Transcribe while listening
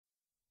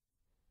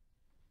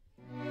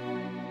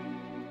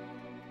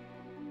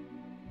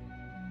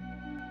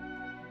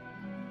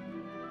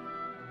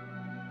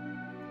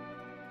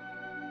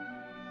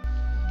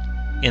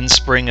In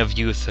spring of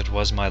youth it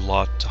was my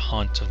lot to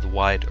haunt of the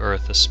wide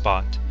earth a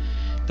spot,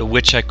 the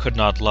which I could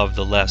not love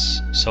the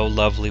less, so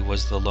lovely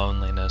was the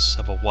loneliness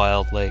of a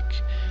wild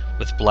lake,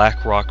 with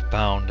black rock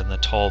bound and the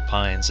tall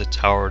pines that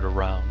towered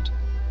around.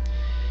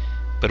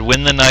 But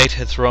when the night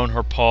had thrown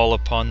her pall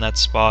upon that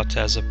spot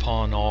as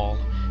upon all,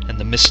 and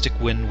the mystic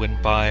wind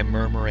went by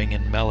murmuring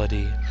in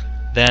melody,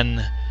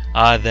 then,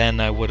 then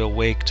I would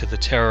awake to the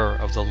terror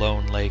of the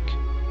lone lake.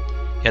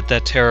 Yet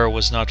that terror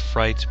was not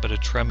fright, but a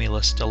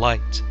tremulous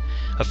delight,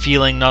 a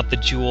feeling not the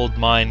jeweled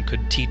mind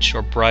could teach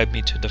or bribe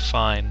me to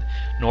define,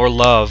 nor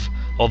love,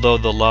 although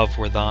the love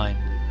were thine.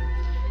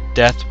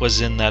 Death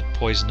was in that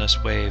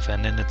poisonous wave,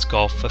 and in its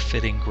gulf a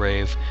fitting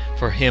grave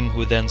for him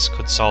who thence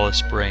could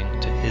solace bring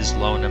to his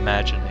lone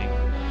imagining,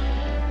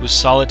 whose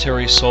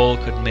solitary soul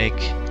could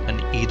make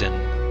an Eden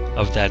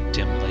of that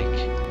dim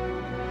lake.